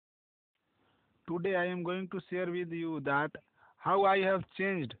Today I am going to share with you that how I have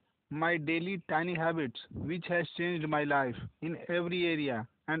changed my daily tiny habits which has changed my life in every area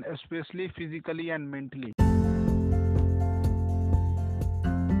and especially physically and mentally.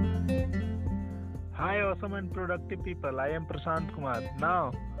 Hi awesome and productive people. I am Prashant Kumar.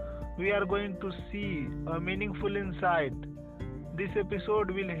 Now we are going to see a meaningful insight. This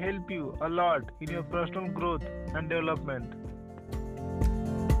episode will help you a lot in your personal growth and development.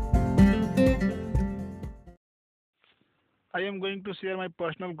 I am going to share my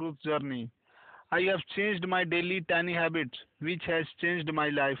personal growth journey. I have changed my daily tiny habits, which has changed my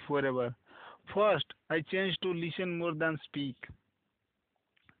life forever. First, I changed to listen more than speak.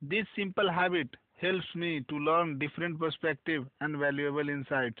 This simple habit helps me to learn different perspectives and valuable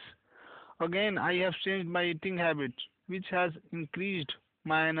insights. Again, I have changed my eating habits, which has increased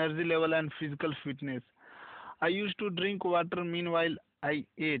my energy level and physical fitness. I used to drink water meanwhile I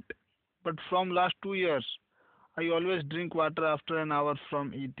ate, but from last 2 years, I always drink water after an hour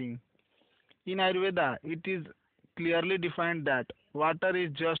from eating. In Ayurveda, it is clearly defined that water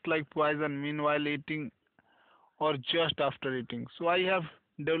is just like poison meanwhile eating or just after eating. So I have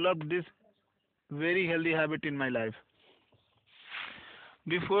developed this very healthy habit in my life.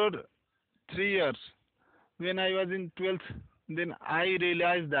 Before 3 years, when I was in 12th, then I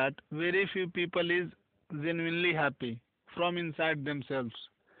realized that very few people is genuinely happy from inside themselves.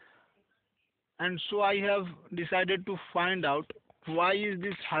 And so I have decided to find out why is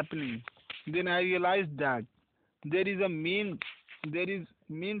this happening. Then I realized that there is a main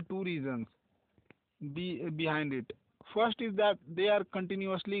two reasons behind it. First is that they are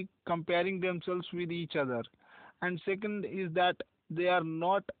continuously comparing themselves with each other, and second is that they are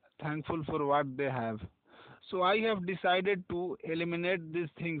not thankful for what they have. So I have decided to eliminate these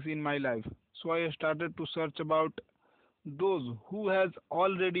things in my life. So I started to search about those who has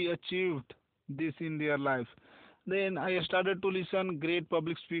already achieved this in their life. Then I started to listen great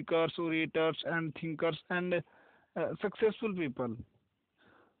public speakers, orators, and thinkers and successful people.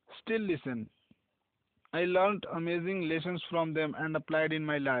 Still listen. I learned amazing lessons from them and applied in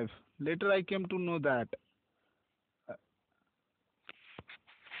my life. Later, I came to know that uh,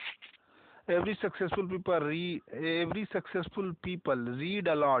 every successful people read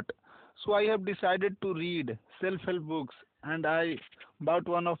a lot. So I have decided to read self-help books, and I bought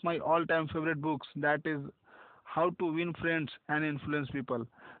one of my all-time favorite books, that is How to Win Friends and Influence People.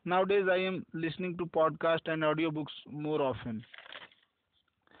 Nowadays, I am listening to podcasts and audiobooks more often.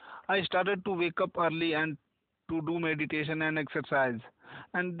 I started to wake up early and to do meditation and exercise.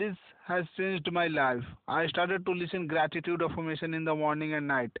 And this has changed my life. I started to listen gratitude affirmation in the morning and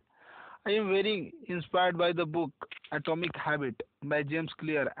night. I am very inspired by the book Atomic Habit by James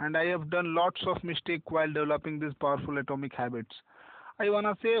Clear, and I have done lots of mistakes while developing these powerful atomic habits. I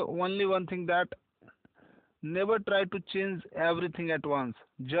wanna say only one thing, that never try to change everything at once.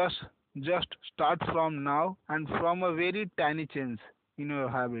 Just start from now and from a very tiny change in your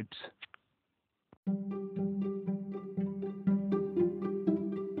habits.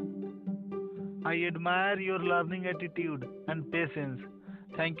 I admire your learning attitude and patience.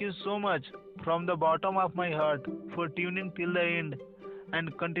 Thank you so much from the bottom of my heart for tuning till the end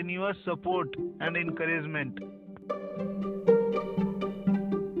and continuous support and encouragement.